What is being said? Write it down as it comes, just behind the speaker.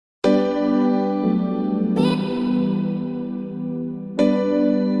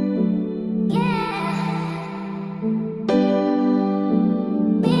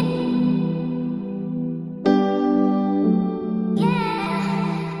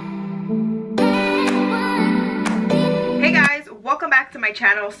my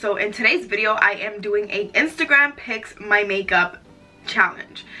channel. So in today's video I am doing a Instagram pics my makeup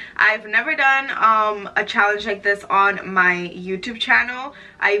challenge. I've never done a challenge like this on my YouTube channel.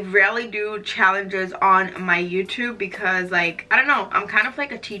 I rarely do challenges on my YouTube because, like, I don't know, I'm kind of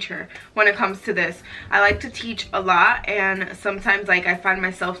like a teacher when it comes to this. I like to teach a lot, and sometimes like I find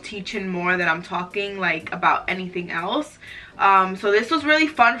myself teaching more than I'm talking like about anything else. So this was really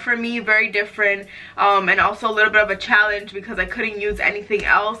fun for me, very different, and also a little bit of a challenge because I couldn't use anything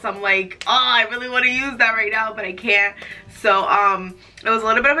else. I'm like, oh, I really want to use that right now, but I can't. So it was a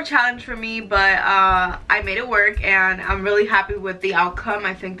little bit of a challenge for me, but I made it work, and I'm really happy with the outcome.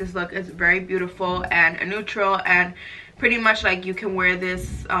 I think this look is very beautiful and neutral, and pretty much like you can wear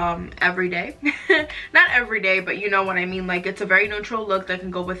this every day. Not every day, but you know what I mean. Like, it's a very neutral look that can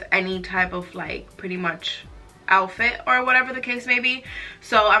go with any type of like pretty much outfit or whatever the case may be.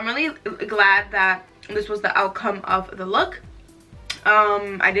 So I'm really glad that this was the outcome of the look.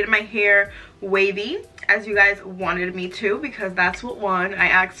 I did my hair wavy as you guys wanted me to, because that's what won. I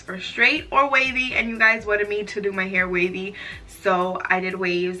asked for straight or wavy, and you guys wanted me to do my hair wavy, so I did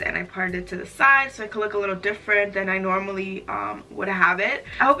waves and I parted it to the side so it could look a little different than I normally would have it.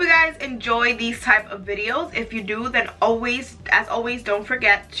 I hope you guys enjoy these type of videos. If you do, then as always don't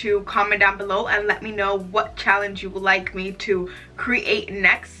forget to comment down below and let me know what challenge you would like me to create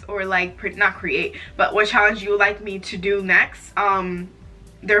next, or like not create, but what challenge you would like me to do next.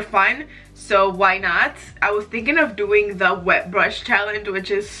 They're fun, so why not? I was thinking of doing the wet brush challenge, which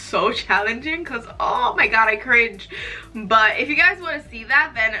is so challenging because, oh my god, I cringe. But if you guys want to see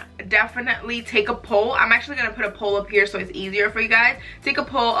that, then definitely take a poll. I'm actually going to put a poll up here so it's easier for you guys. Take a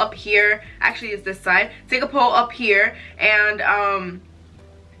poll up here. Actually, it's this side. Take a poll up here, and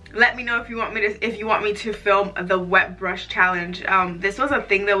let me know if you want me to film the wet brush challenge. This was a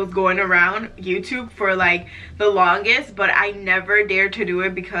thing that was going around YouTube for like the longest, but I never dared to do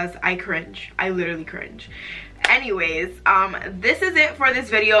it because I cringe. I literally cringe. Anyways, this is it for this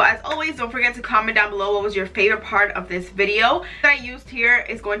video. As always, don't forget to comment down below what was your favorite part of this video. That I used here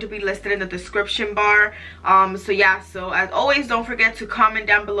is going to be listed in the description bar. So yeah, so as always, don't forget to comment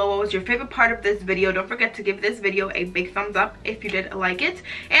down below what was your favorite part of this video. Don't forget to give this video a big thumbs up if you did like it,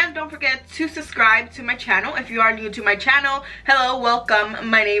 and don't forget to subscribe to my channel if you are new to my channel. Hello, welcome.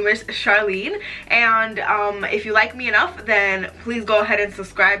 My name is Charlene, and if you like me enough, then please go ahead and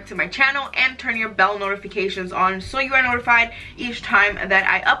subscribe to my channel and turn your bell notifications on so you are notified each time that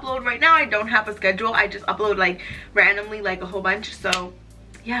I upload. Right now I don't have a schedule, I just upload like randomly, like a whole bunch. So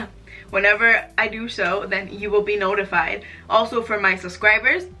yeah, whenever I do so, then you will be notified. Also, for my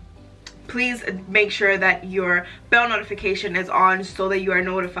subscribers, please make sure that your bell notification is on so that you are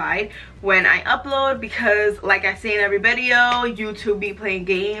notified when I upload, because like I say in every video, YouTube be playing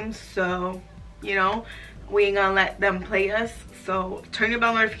games, so you know, we ain't gonna let them play us. So turn your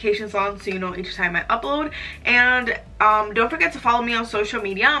bell notifications on so you know each time I upload. And don't forget to follow me on social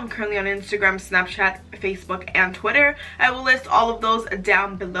media. I'm currently on Instagram, Snapchat, Facebook, and Twitter. I will list all of those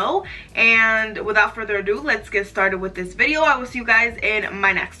down below. And without further ado, let's get started with this video. I will see you guys in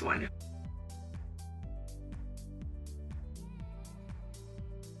my next one.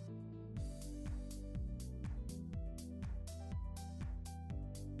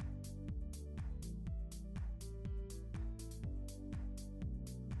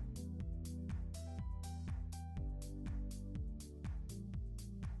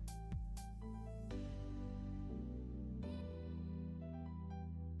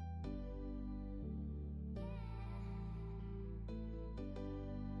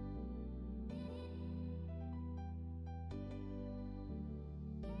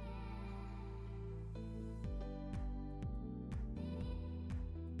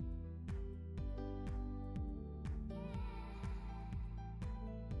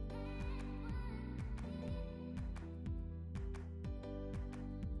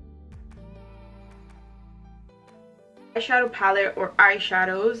 Eyeshadow palette or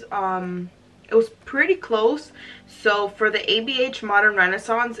eyeshadows, it was pretty close. So for the ABH Modern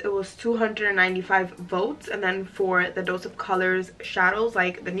Renaissance, it was 295 votes, and then for the Dose of Colors shadows,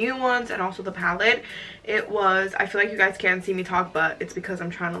 like the new ones and also the palette, it was, I feel like you guys can't see me talk, but it's because I'm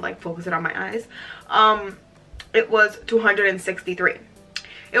trying to like focus it on my eyes. It was 263.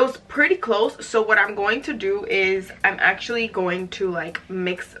 It was pretty close. So what I'm going to do is I'm actually going to like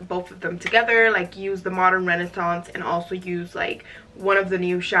mix both of them together, like use the Modern Renaissance and also use like one of the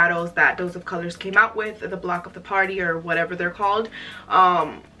new shadows that Dose of Colors came out with, the Block of the Party or whatever they're called.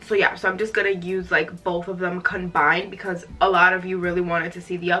 So yeah, so I'm just gonna use like both of them combined because a lot of you really wanted to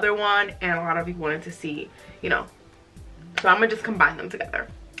see the other one and a lot of you wanted to see, you know, so I'm gonna just combine them together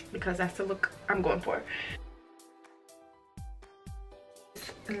because that's the look I'm going for.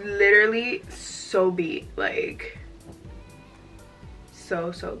 literally so beat, like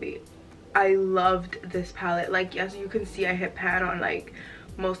so beat. I loved this palette. Like, as you can see, I hit pan on like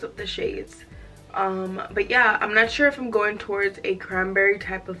most of the shades. But yeah, I'm not sure if I'm going towards a cranberry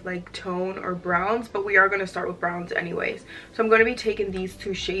type of like tone or browns, but we are going to start with browns anyways. So I'm going to be taking these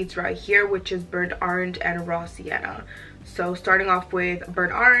two shades right here, which is burnt orange and raw sienna. So starting off with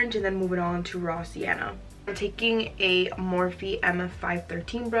burnt orange and then moving on to raw sienna. I'm taking a Morphe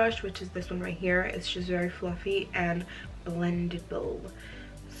MF513 brush, which is this one right here. It's just very fluffy and blendable.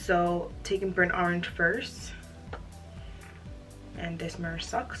 So taking burnt orange first. And this mirror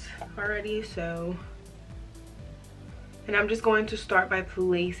sucks already, so, and I'm just going to start by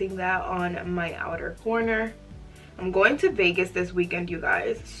placing that on my outer corner. I'm going to Vegas this weekend, you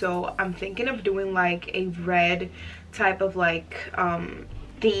guys, so I'm thinking of doing like a red type of like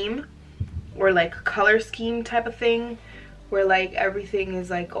theme or like color scheme type of thing where like everything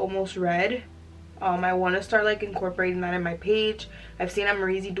is like almost red. I want to start like incorporating that in my page. I've seen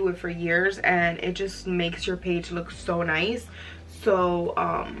AMREZY do it for years and it just makes your page look so nice. So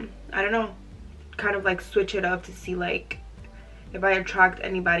I don't know, kind of like switch it up to see like if I attract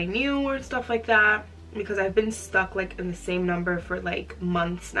anybody new or stuff like that, because I've been stuck like in the same number for like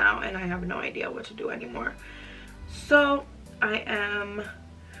months now and I have no idea what to do anymore. So I am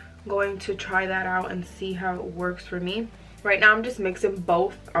going to try that out and see how it works for me. Right now I'm just mixing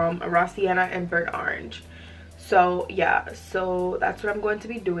both raw sienna and burnt orange. So yeah, so that's what I'm going to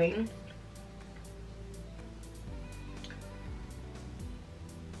be doing.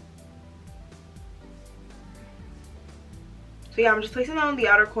 So yeah, I'm just placing that on the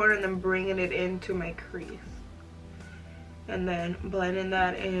outer corner and then bringing it into my crease. And then blending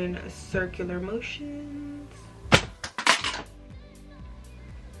that in circular motions.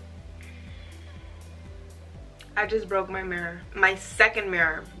 I just broke my mirror. My second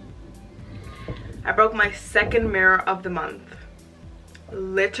mirror. I broke my second mirror of the month.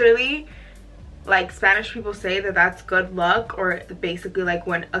 Literally, like Spanish people say that that's good luck, or basically like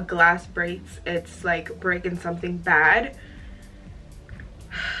when a glass breaks, it's like breaking something bad.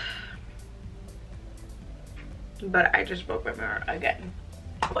 But I just broke my mirror again.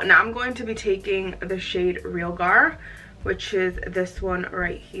 But now I'm going to be taking the shade Real Gar, which is this one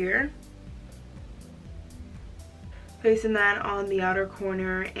right here. Placing that on the outer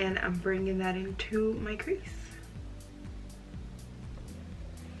corner and I'm bringing that into my crease.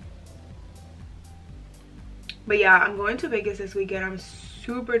 But yeah, I'm going to Vegas this weekend. I'm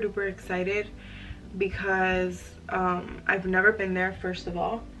super duper excited because I've never been there, first of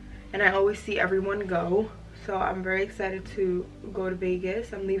all, and I always see everyone go. So I'm very excited to go to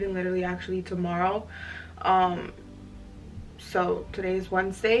Vegas. I'm leaving literally actually tomorrow. So today is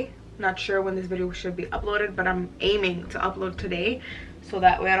Wednesday. Not sure when this video should be uploaded, but I'm aiming to upload today so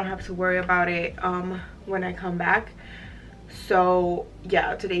that way I don't have to worry about it when I come back. So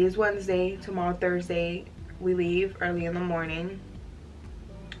yeah, today is Wednesday, tomorrow Thursday we leave early in the morning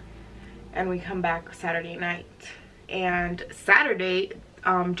and we come back Saturday night. And Saturday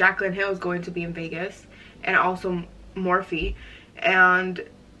Jaclyn Hill is going to be in Vegas, and also Morphe, and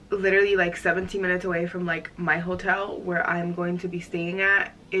literally like 17 minutes away from like my hotel where I'm going to be staying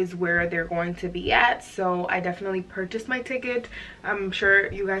at is where they're going to be at. So I definitely purchased my ticket. I'm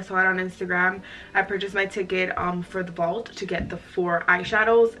sure you guys saw it on Instagram. I purchased my ticket for the vault to get the 4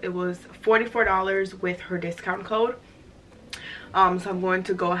 eyeshadows. It was $44 with her discount code. So I'm going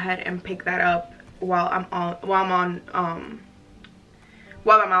to go ahead and pick that up while I'm out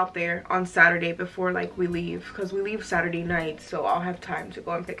there on Saturday before like we leave, because we leave Saturday night, so I'll have time to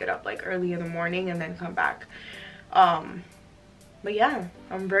go and pick it up like early in the morning and then come back. But yeah,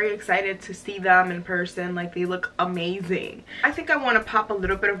 I'm very excited to see them in person. Like, they look amazing. I think I want to pop a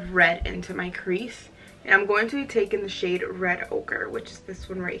little bit of red into my crease, and I'm going to be taking the shade Red Ochre, which is this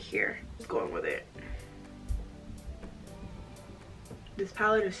one right here. Just going with it. This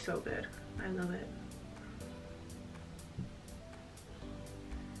palette is so good. I love it.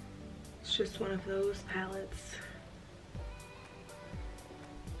 It's just one of those palettes.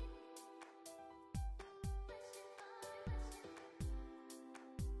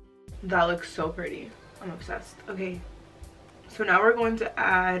 That looks so pretty. I'm obsessed. Okay, so now we're going to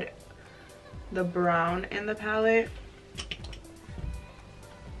add the brown in the palette,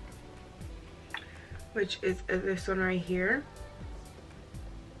 which is this one right here.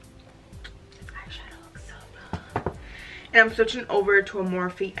 This eyeshadow looks so good. And I'm switching over to a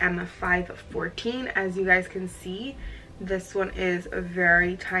Morphe MF514. As you guys can see, this one is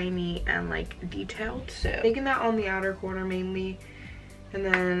very tiny and like detailed. So taking that on the outer corner mainly, and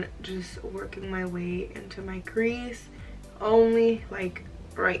then just working my way into my crease. Only like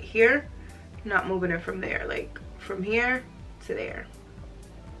right here, not moving it from there, like from here to there,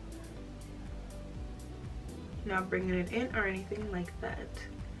 not bringing it in or anything like that.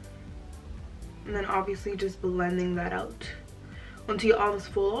 And then obviously just blending that out until you almost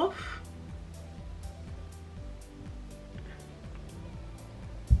full off.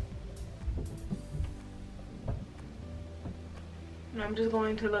 And I'm just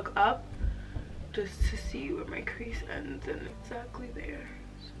going to look up just to see where my crease ends, and exactly there.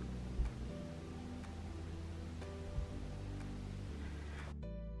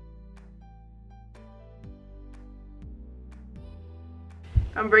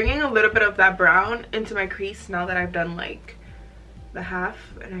 I'm bringing a little bit of that brown into my crease now that I've done like the half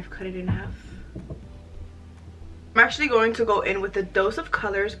and I've cut it in half. I'm actually going to go in with the Dose of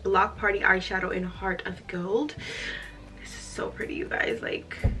Colors Block Party eyeshadow in Heart of Gold. This is so pretty, you guys.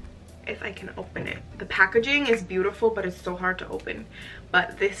 Like, if I can open it. The packaging is beautiful, but it's so hard to open.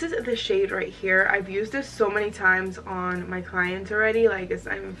 But this is the shade right here. I've used this so many times on my clients already. Like, it's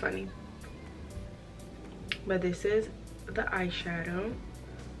not even funny. But this is the eyeshadow.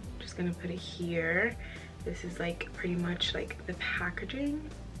 Just gonna put it here. This is like pretty much like the packaging.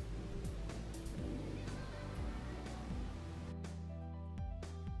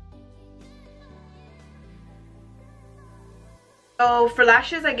 So for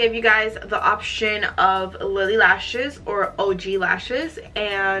lashes, I gave you guys the option of Lily lashes or OG lashes,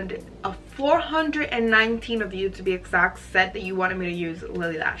 and a 419 of you to be exact said that you wanted me to use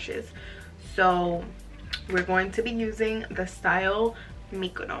Lily lashes. So we're going to be using the style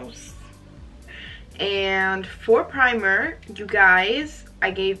MYKONOS. And for primer, you guys,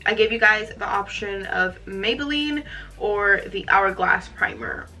 I gave you guys the option of Maybelline or the Hourglass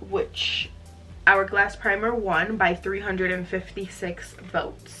primer, which Hourglass primer won by 356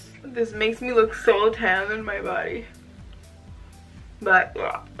 votes. This makes me look so tan in my body. But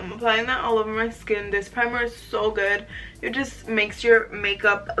I'm applying that all over my skin. This primer is so good. It just makes your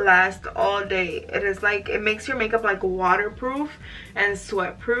makeup last all day. It is like, it makes your makeup like waterproof and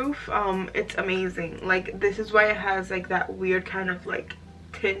sweat proof. It's amazing. Like, this is why it has like that weird kind of like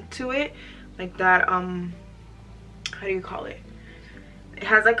tint to it. Like that, how do you call it? It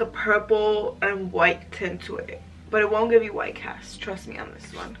has like a purple and white tint to it. But it won't give you white cast. Trust me on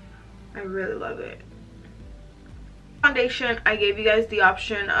this one. I really love it. Foundation, I gave you guys the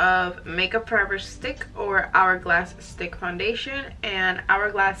option of Makeup Forever stick or Hourglass stick foundation. And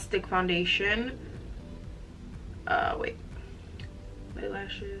Hourglass stick foundation, wait, my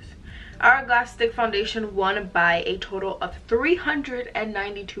lashes. Hourglass stick foundation won by a total of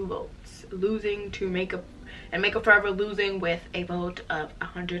 392 votes, losing to Makeup Forever losing with a vote of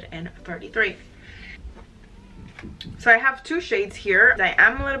 133. So I have two shades here. I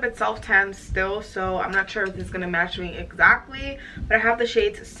am a little bit self-tanned still, so I'm not sure if this is going to match me exactly. But I have the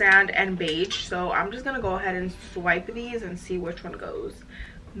shades Sand and Beige. So I'm just going to go ahead and swipe these and see which one goes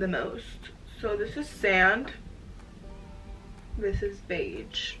the most. So this is Sand. This is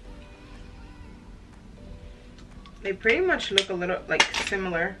Beige. They pretty much look a little like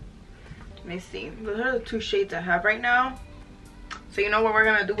similar. Let me see. Those are the two shades I have right now. So you know what we're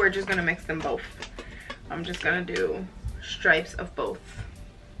going to do? We're just going to mix them both. I'm just gonna do stripes of both.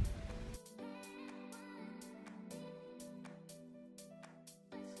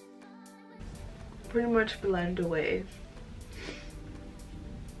 Pretty much blend away.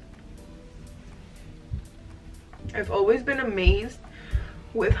 I've always been amazed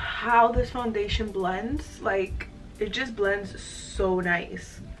with how this foundation blends. Like, it just blends so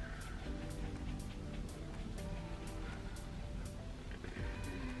nice.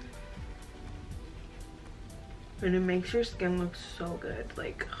 And it makes your skin look so good.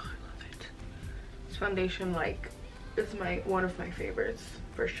 Like, oh, I love it. This foundation, like, is one of my favorites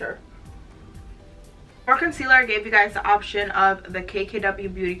for sure. For concealer, I gave you guys the option of the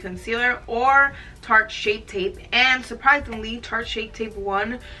KKW Beauty Concealer or Tarte Shape Tape. And surprisingly, Tarte Shape Tape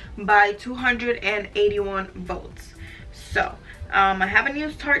won by 281 votes. So, I haven't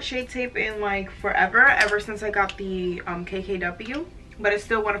used Tarte Shape Tape in like forever, ever since I got the KKW. But it's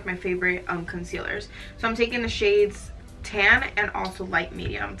still one of my favorite concealers. So I'm taking the shades Tan and also Light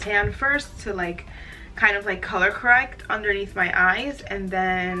Medium. Tan first to like kind of like color correct underneath my eyes, and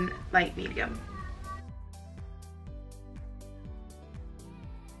then Light Medium.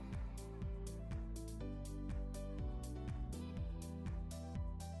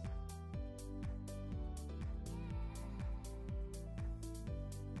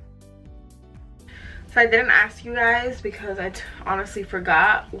 So I didn't ask you guys because I honestly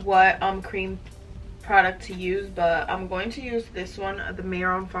forgot what cream product to use, but I'm going to use this one, the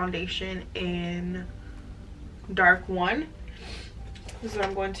Mehron foundation in Dark 1. This is what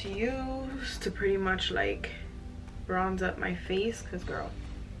I'm going to use to pretty much like bronze up my face, because girl,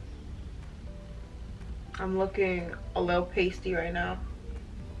 I'm looking a little pasty right now.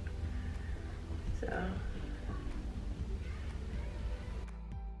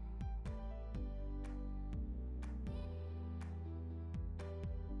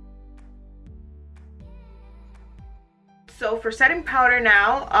 So for setting powder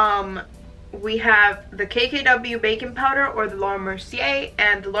now, we have the KKW baking powder or the Laura Mercier,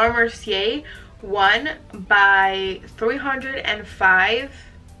 and the Laura Mercier won by 305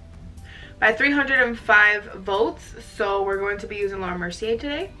 votes. So we're going to be using Laura Mercier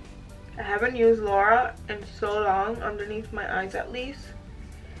today. I haven't used Laura in so long, underneath my eyes at least,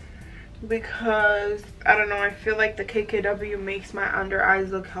 because I don't know, I feel like the KKW makes my under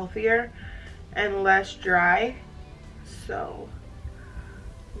eyes look healthier and less dry. So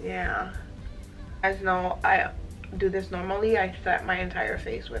yeah, as you know, I do this normally. I set my entire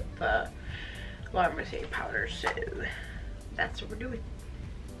face with the Laura Mercier powder, so that's what we're doing.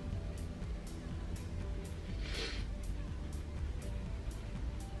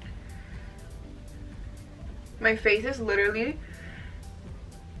 My face is literally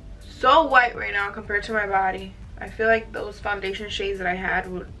so white right now compared to my body. I feel like those foundation shades that I had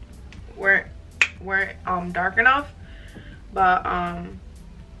weren't dark enough, but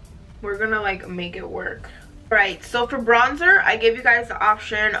we're gonna like make it work. Right, so for bronzer, I gave you guys the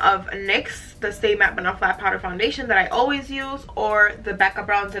option of NYX, the Stay Matte But Not Flat Powder Foundation that I always use, or the BECCA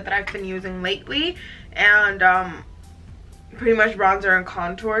bronzer that I've been using lately, and pretty much bronzer and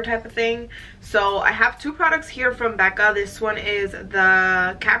contour type of thing. So I have two products here from BECCA. This one is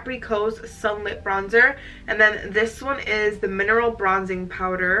the CAPRI SUNLIT bronzer, and then this one is the mineral bronzing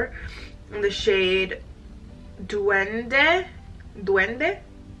powder in the shade Duende.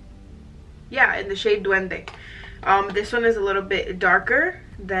 Yeah, in the shade Duende. This one is a little bit darker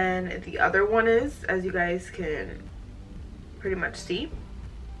than the other one is, as you guys can pretty much see.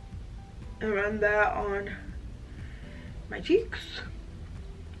 And run that on my cheeks,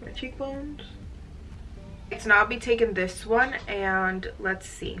 my cheekbones. So now I'll be taking this one, and let's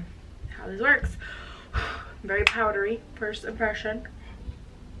see how this works. Very powdery, first impression.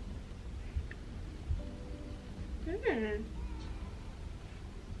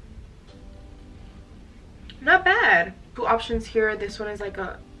 Not bad. Two options here. This one is like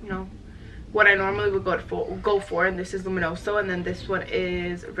a, you know, what I normally would go for, and this is Luminoso, and then this one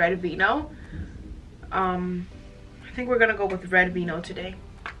is Red Vino. I think we're gonna go with Red Vino today,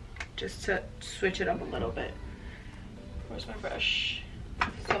 just to switch it up a little bit. Where's my brush?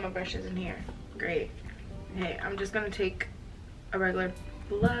 So my brush is in here. Great. Hey, I'm just gonna take a regular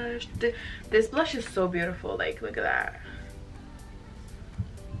blush. This blush is so beautiful. Like, look at that.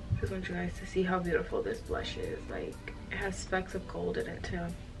 Just want you guys to see how beautiful this blush is. Like, it has specks of gold in it too.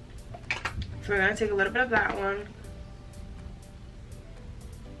 So we're gonna take a little bit of that one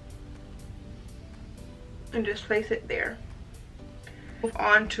and just place it there. Move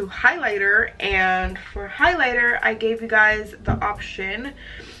on to highlighter, and for highlighter I gave you guys the option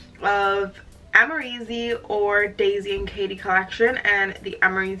of AMREZY or Daisy and Katie collection, and the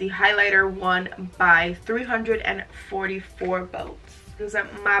AMREZY highlighter won by 344 votes. This is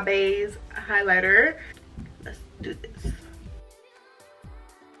my base highlighter. Let's do this.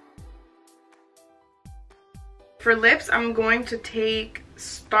 For lips, I'm going to take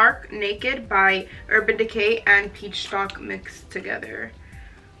Stark Naked by Urban Decay and Peach Stock mixed together.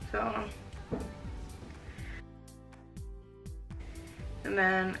 So, and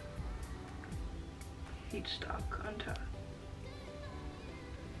then Peach Stock on top.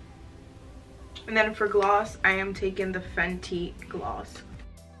 And then for gloss, I am taking the Fenty gloss.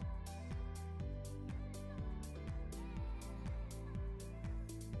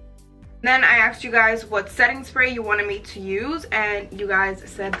 Then I asked you guys what setting spray you wanted me to use, and you guys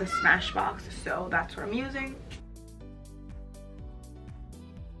said the Smashbox, so that's what I'm using.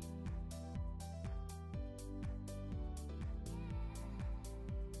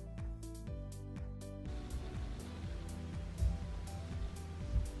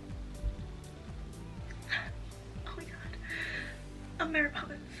 Oh my god,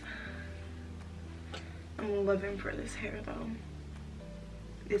 AMREZY. I'm living for this hair though.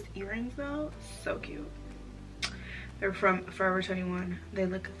 These earrings though, so cute. They're from Forever 21. They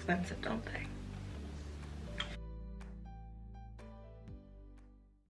look expensive, don't they?